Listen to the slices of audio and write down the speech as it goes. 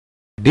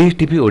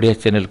DTV Odia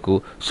channel को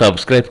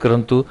subscribe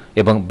करंतु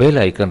एवं बेल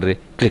आइकन रे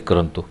क्लिक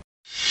करंतु।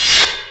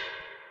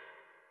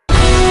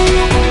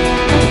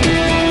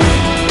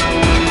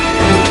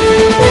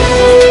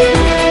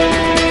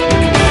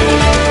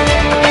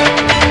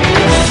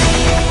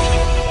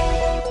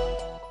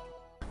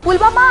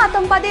 पुलवामा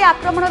आतंकवादी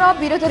आक्रमणर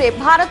विरोध में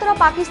भारतर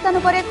पाकिस्तान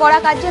पर कड़ा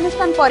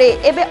कार्यानुष्ठान पर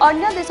एबे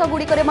अन्य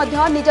देशगुड़िक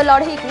निज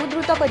लड़ई को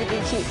द्रुत कर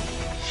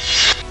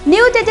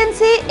न्यूज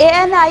एजेंसी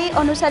ANI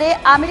अनुसार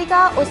अमेरिका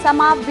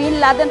ओसामा बिन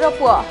लादेन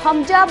पुओ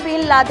हमजा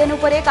बिन लादेन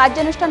उपर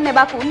कार्यानुष्ठान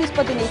नेबाकू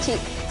निष्पत्ति नेछि।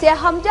 से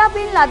हमजा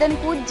बिन लादेन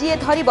को जी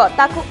धरिब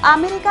ताकू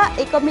अमेरिका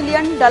 $1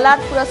 मिलियन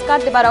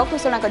पुरस्कार देबार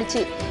घोषणा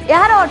करिछि।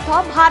 एहार अर्थ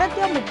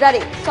भारतीय मुद्रा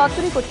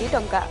 70 कोटी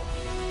टंका।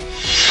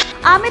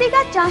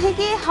 अमेरिका चाहे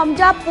कि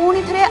हमजा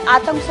पुणी थे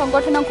आतंक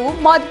संगठन को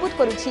मजबूत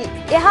करुछि।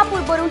 एहा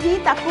पूर्वरु ही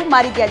ताकू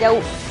मारी दिया जाऊ।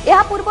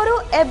 एहा पूर्वरु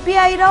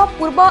FBI रो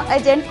पूर्व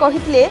एजेंट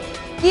कहितले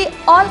कि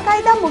अल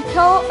कायदा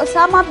मुख्य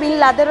ओसामा बिन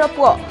लादेन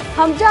पुओ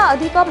हमजा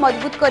अधिक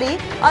मजबूत करी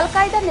अल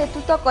कायदा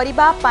नेतृत्व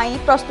करिबा पाई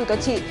प्रस्तुत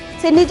अछि।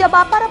 से निज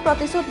बापार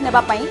प्रतिशोध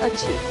नेबा पाई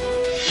अछि।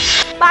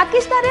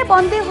 पाकिस्तान रे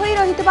बंदी होई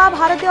रहितबा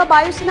भारतीय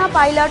वायुसेना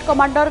पायलट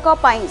कमांडर को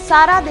पाई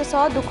सारा देश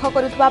दुख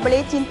करुतबा बेले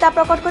चिंता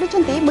प्रकट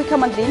करिसेंती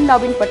मुख्यमंत्री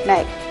नवीन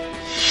पटनायक।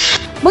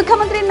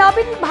 मुख्यमंत्री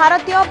नवीन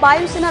भारतीय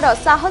वायुसेनार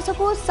साहस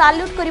को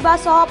साल्यूट करिबा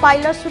सह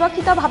पायलट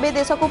सुरक्षित भावे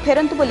देश को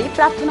फेरंतु बोली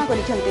प्रार्थना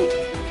करिसेंती।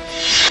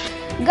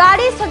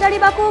 गाड़ी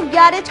सजाड़िबाकू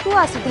ग्यारेज को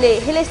आसिथिले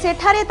हेले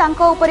सेठारे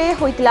तांको उपरे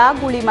होइतला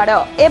गुलीमाड़।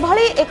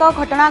 एभली एक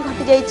घटना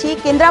घटी जाइछि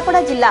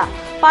केन्द्रापड़ा जिला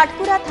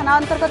पाटकुरा थाना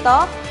अंतर्गत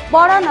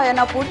बड़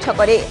नयनपुर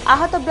छकरे।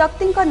 आहत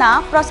व्यक्ति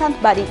नाँ प्रशांत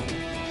बारी।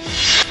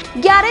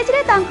 ग्यारेज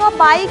रे तांको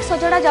बाइक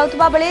सजड़ा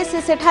जाउतबा बेले से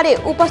सेठारे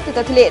उपस्थित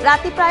थिले।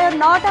 राति प्राय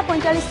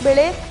 9:45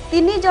 बेले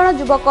 3 जण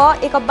युवक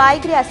एक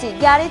बाइक रे आसी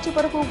ग्यारेज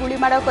उपरकू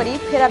गुलीमाड़ करी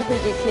फेरार होई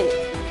जाइथिले।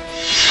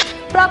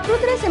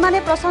 प्रकृति रे सेमाने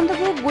प्रशांत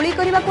को गुली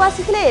करबाकू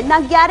आसिथिले ना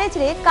ग्यारेज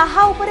रे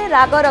काहा उपरे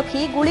राग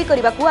रखी गुली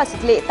करबाकू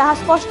आसिथिले ताहा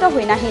स्पष्ट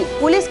होई नाही।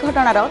 पुलिस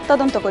घटनार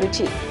तदंत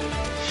करुछि।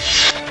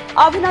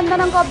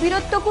 अभिनंदनक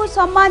वीरत्व को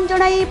सम्मान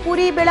जणाई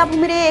पुरी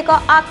बेलाभूमि रे एक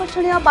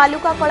आकर्षणीय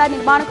बालुका कला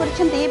निर्माण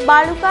करिसेंती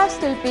बालुका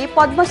शिल्पी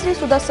पद्मश्री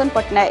सुदर्शन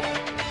पटनायक।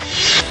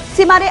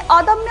 सीमारे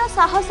अदम्य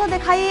साहस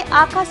देखाई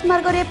आकाश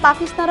मार्ग रे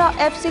पाकिस्तान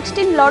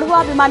F-16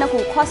 लड़ुआ विमान को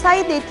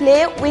खसाई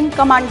देथिले विंग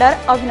कमांडर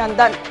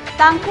अभिनंदन।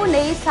 तांकू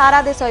नहीं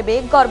सारा देश एबे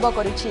गर्व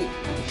करुछि।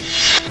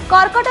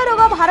 कर्कट रोग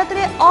भारत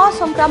में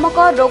असंक्रामक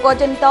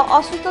रोगजनित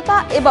असुस्थता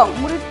एवं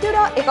मृत्युर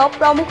एक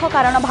प्रमुख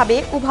कारण भावे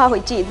उभा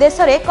होइछि। देश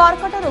में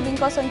कर्कट रोगी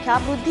संख्या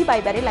वृद्धि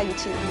पाइबारे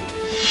लागिछि।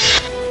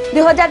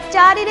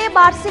 2004 रे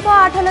वार्षिक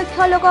 8 लाख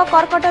लोक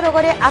कर्कट रोग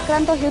रे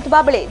आक्रांत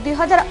हेउतबा बेले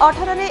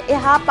 2018 रे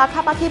एहा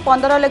पाखापाखी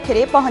 15 लाख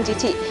रे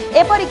पहुंचिछि।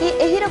 एपरिकी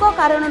एही रोग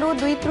कारणरू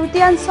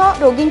 2/3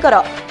 रोगींकर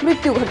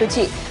मृत्यु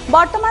घटुछि।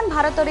 वर्तमान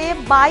भारत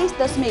में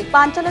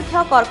 22.5 लाख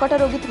कर्कट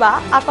रोगी थिबा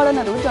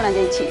आकलनरू जणा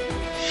जाइछि।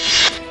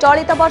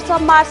 चलित वर्ष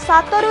मार्च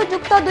 7 रु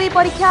युक्त 2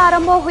 परीक्षा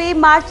आरंभ हुई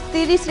मार्च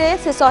 30 रे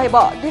शेष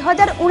हेबो।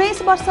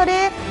 2019 वर्ष रे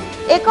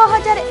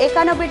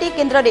 1091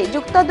 केन्द्र रे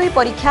युक्त 2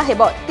 परीक्षा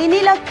हेबो।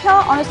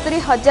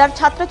 3,69,000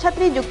 छात्र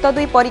छात्री युक्त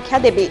 2 परीक्षा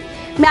देबे।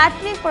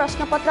 मैट्रिक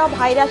प्रश्नपत्र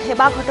भाइराल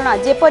हेबा घटना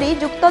जेपरी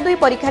युक्त 2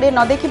 परीक्षा रे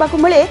न देखिबाकू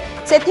मिले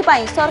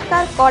सेथिपाई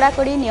सरकार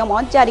कड़ाकड़ी नियम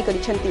जारी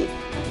करिसेंती।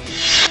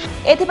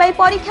 एथिपाई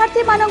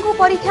परीक्षार्थी मानकू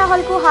परीक्षा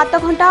हॉल को हाथ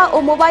घंटा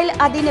और मोबाइल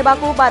आदि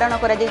नेबाकू बारण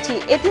करा जायछि।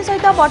 एथि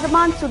सहित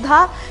वर्तमान सुधा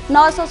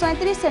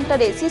 937 सेंटर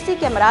रे सीसी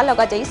कैमेरा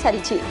लगा जाई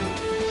सारिछि।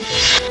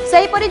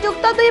 सेहीपरि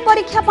युक्त 2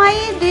 परीक्षा पाई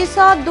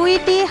 202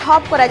 टी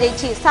हब करा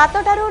जायछि।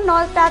 7टारू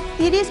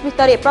 9:30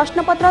 भितर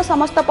प्रश्नपत्र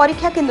समस्त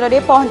परीक्षा केन्द्र रे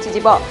पहुंची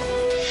जिवो।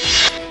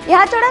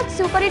 यह छड़ा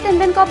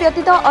सुपरिटेडेंट को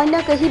व्यतीत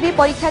अन्य कहीं भी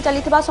परीक्षा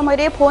चलिथिबा समय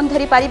रे फोन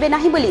धरि पारिबे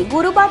नाही बोली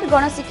गुरुवार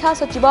गणशिक्षा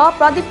सचिव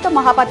प्रदीप्त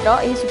महापात्र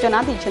एही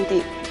सूचना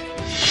दैछन्ति।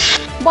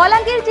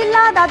 बलांगीर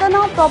जिला दादन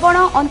प्रवण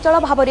अंचल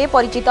भाव में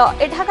परिचित।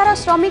 एठाकार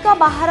श्रमिक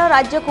बाहर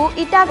राज्य को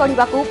इटा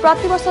गढ़िबाकू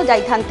प्रतिवर्ष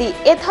जाइथांती।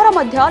 एथर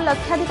मध्य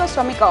लक्षाधिक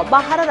श्रमिक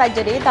बाहर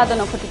राज्य रे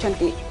दादन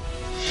खटुछंती।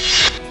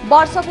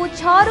 वर्ष को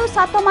 6 रु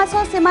 7 मास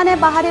सेमाने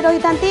बाहर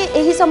रहिथांती।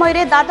 एही समय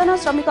रे दादन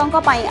श्रमिकंक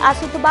पाई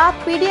आसुतबा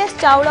PDS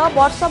चाउल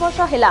वर्ष वर्ष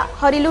हेला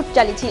हरिलुट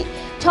चलीछि।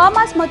 6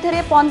 मास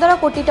मध्यरे 15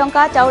 कोटी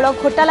टंका चाउल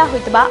घोटाला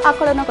होइतबा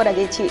आकलन करा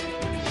जायछि।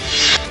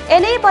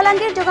 एने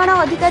बलांगीर जोगाण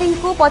अधिकारी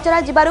को पचरा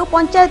जिबारु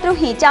पंचायत रो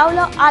ही चाउल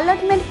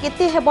अलॉटमेंट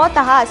केते हेबो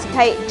ताहा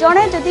आसिथाय।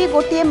 जणे जदि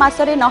गोटिए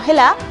मासरे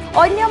नहेला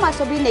अन्य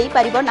मास भी नै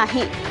परिबो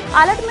नाही।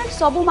 अलॉटमेंट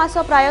सबु मास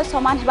प्राय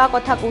समान हेबा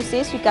कथा को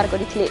से स्वीकार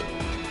करिथिले।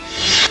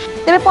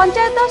 तेबे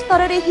पंचायत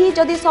स्तर रे ही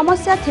जदि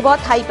समस्या थिबो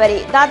थाई पारे।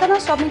 दादन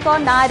श्रमिक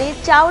ना रे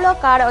चाउल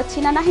कार्ड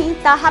अछि ना नाही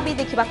ताहा भी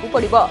देखिबाकू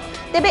पड़िबो।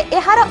 तेबे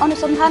एहार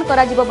अनुसंधान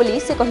करा जिवो बोली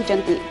से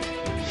कहिसंती।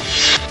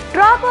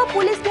 ट्रक और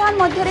पुलिस भ्यान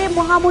मध्य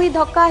मुहांमुही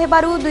धक्का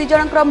हेबारु 2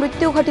 जनकर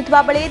मृत्यु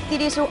घटिथिबा बेले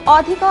 30 रु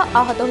अधिक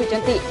आहत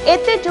होइचंती।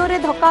 एते जोरे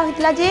धक्का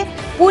होइतला जे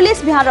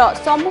पुलिस भ्यान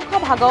सम्मुख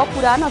भाग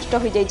पूरा नष्ट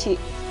होई जाइछि।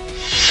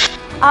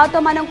 आहत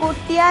मानकु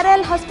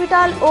TRL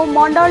हॉस्पिटल और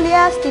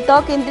मंडलिया स्थित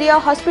केंद्रीय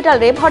हॉस्पिटल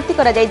रे भर्ती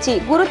करा जाइछि।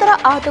 गुरुतर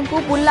आहतंकु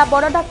बुल्ला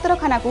बड़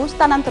डाक्तरखाना को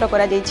स्थानांतर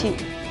करा जाइछि।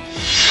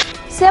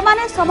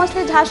 सेमाने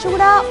समस्ते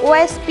झारसुगुड़ा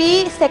ओएसपी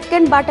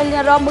सेकेंड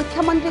बाटालियन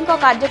मुख्यमंत्री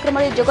कार्यक्रम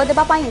में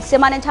जोगदेवा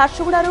सेमाने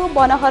झारसुगुड़ारू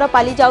बनहर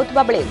पाली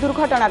जाउतबा बेले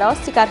दुर्घटनार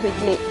शिकार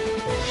होइतिले।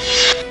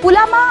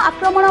 पुलवामा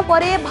आक्रमण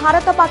पर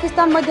भारत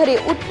पाकिस्तान मध्य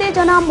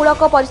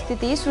उत्तेजनामूलक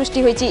परिस्थिति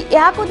सृष्टि होइछि।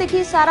 एहाकु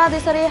देखि सारा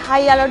देश में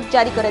हाई अलर्ट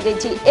जारी करा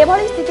जाइछि।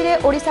 एभली स्थिति में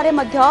ओडिशा रे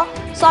मध्य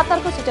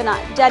सतर्क सूचना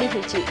जारी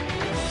होइछि।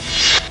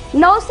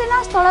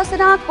 नौसेना,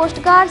 स्थलसेना,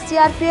 कोस्टगार्ड,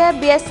 सीआरपीएफ,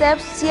 बीएसएफ,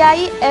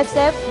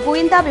 सीआईएसएफ,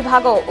 गुइंदा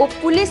विभाग और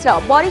पुलिस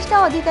वरिष्ठ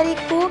अधिकारी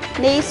को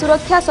नहीं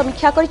सुरक्षा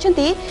समीक्षा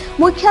करिसेंति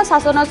मुख्य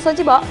शासन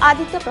सचिव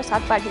आदित्य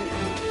प्रसाद पाढ़ी।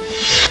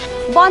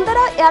 बंदर,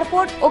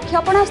 एयरपोर्ट और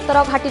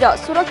क्षेपणास्त्र घाटीर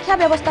सुरक्षा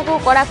व्यवस्था को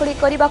कड़ाकड़ी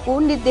करने को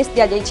निर्देश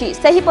दिया।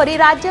 सेहीपरि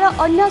राज्यर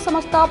अन्य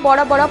समस्त बड़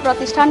बड़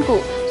प्रतिष्ठान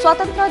को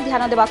स्वतंत्र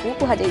ध्यान देवा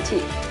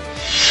कहुଯାଇଛି।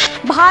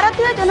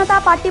 भारतीय जनता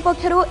पार्टी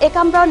पक्षरु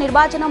एकाम्र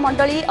निर्वाचन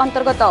मंडली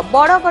अंतर्गत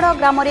बड़गड़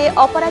ग्राम में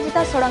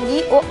अपराजिता षडंगी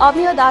और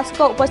अमीय दास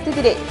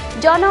उपस्थिति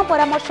में जन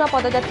परामर्श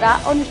पदयात्रा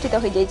अनुष्ठित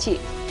हो जाइछि।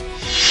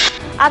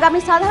 आगामी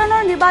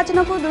साधारण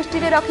निर्वाचन को दृष्टि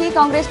में रखी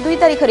कांग्रेस 2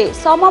 तारिख में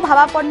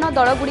समभावापन्न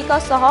दलगुड़िक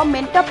सह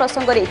मेंट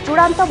प्रसंग में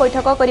चूड़ांत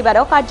बैठक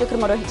करिवार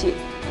कार्यक्रम रही।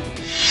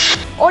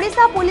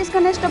 ओडिशा पुलिस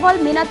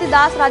कनेस्टेबल मिनती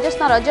दास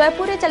राजस्थान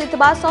जयपुर में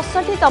चलता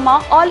 67तम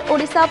all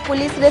Odisha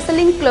police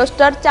wrestling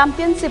cluster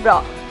championship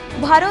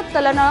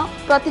भारोत्तोलन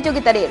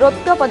प्रतियोगिता रे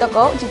रौप्य पदक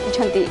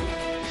जीति।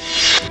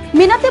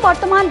 मिनती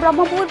वर्तमान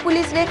ब्रह्मपुर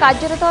पुलिस रे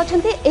कार्यरत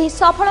अछंती। एही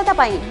सफलता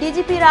पाई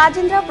डीजीपी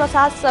राजेंद्र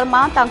प्रसाद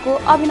शर्मा तांको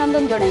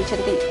अभिनंदन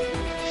जणाइछंती।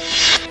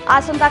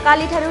 आसंता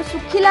काली ठारू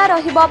सुखिला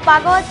रहिबो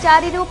पाग।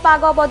 4 रु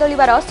पाग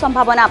बदलिबार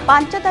संभावना।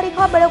 5 तारिख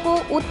बेलकु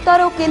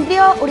उत्तर और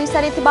केंद्रीय ओडिशा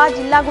रे थिबा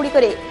जिल्ला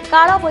गुड़िकरे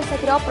काल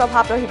बैशाखीर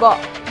प्रभाव रहिबो।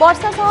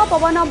 वर्षा सह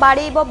पवन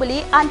बाड़ेइबो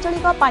बोली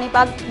आंचलिक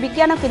पाणीपाग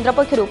विज्ञान केन्द्र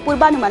पक्षरु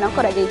पूर्वानुमान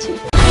करा जायछि।